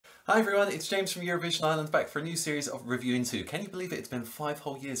Hi everyone, it's James from Eurovision Ireland back for a new series of Reviewing 2. Can you believe it? It's been 5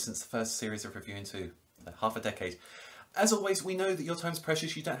 whole years since the first series of Reviewing 2. Half a decade. As always, we know that your time's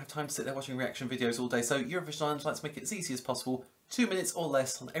precious, you don't have time to sit there watching reaction videos all day, so Eurovision Ireland likes to make it as easy as possible, 2 minutes or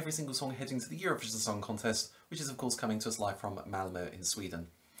less on every single song heading to the Eurovision Song Contest, which is of course coming to us live from Malmö in Sweden.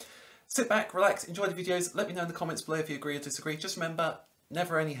 Sit back, relax, enjoy the videos, let me know in the comments below if you agree or disagree. Just remember,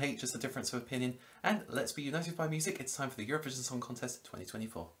 never any hate, just a difference of opinion, and let's be united by music. It's time for the Eurovision Song Contest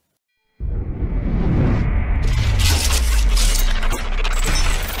 2024.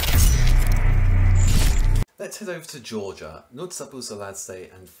 Let's head over to Georgia, Nutsa,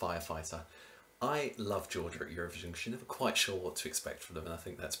 Buzaladze and Firefighter. I love Georgia at Eurovision because you're never quite sure what to expect from them, and I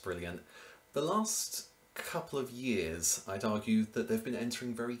think that's brilliant. The last couple of years, I'd argue that they've been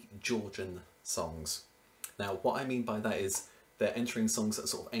entering very Georgian songs. Now, what I mean by that is they're entering songs that are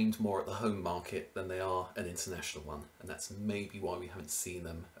sort of aimed more at the home market than they are an international one, and that's maybe why we haven't seen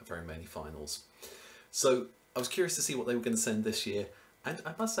them at very many finals. So I was curious to see what they were going to send this year, and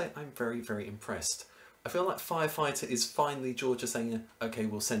I must say I'm very, very impressed. I feel like Firefighter is finally Georgia saying, okay,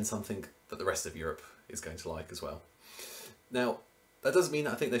 we'll send something that the rest of Europe is going to like as well. Now, that doesn't mean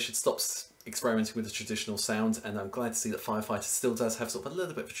I think they should stop experimenting with the traditional sound, and I'm glad to see that Firefighter still does have sort of a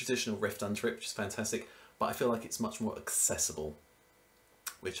little bit of a traditional riff under it, which is fantastic, but I feel like it's much more accessible,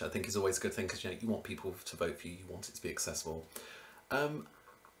 which I think is always a good thing, because you want people to vote for you, you want it to be accessible.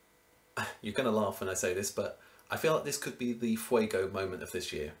 You're going to laugh when I say this, but I feel like this could be the Fuego moment of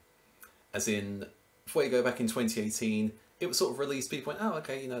this year. As in, Fuego back in 2018, it was sort of released, people went, oh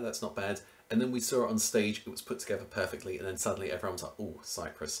okay, you know, that's not bad, and then we saw it on stage, it was put together perfectly, and then suddenly everyone was like, oh,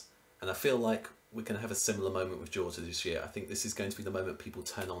 Cyprus. And I feel like we're going to have a similar moment with Georgia this year. I think this is going to be the moment people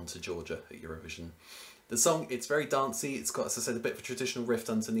turn on to Georgia at Eurovision. The song, it's very dancey, it's got, as I said, a bit of a traditional riff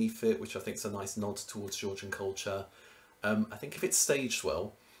underneath it, which I think is a nice nod towards Georgian culture. I think if it's staged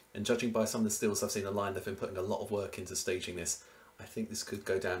well, and judging by some of the stills I've seen online, they've been putting a lot of work into staging this, I think this could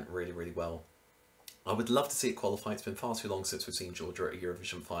go down really, really well. I would love to see it qualify. It's been far too long since we've seen Georgia at a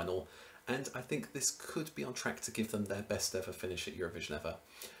Eurovision final, and I think this could be on track to give them their best ever finish at Eurovision ever.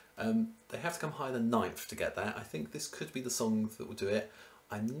 They have to come higher than 9th to get that. I think this could be the song that will do it.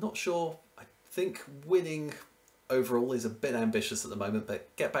 I'm not sure. I think winning overall is a bit ambitious at the moment,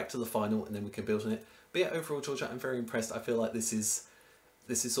 but get back to the final and then we can build on it. But yeah, overall, Georgia, I'm very impressed. I feel like this is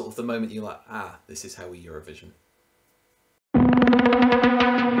sort of the moment you're like, ah, this is how we Eurovision.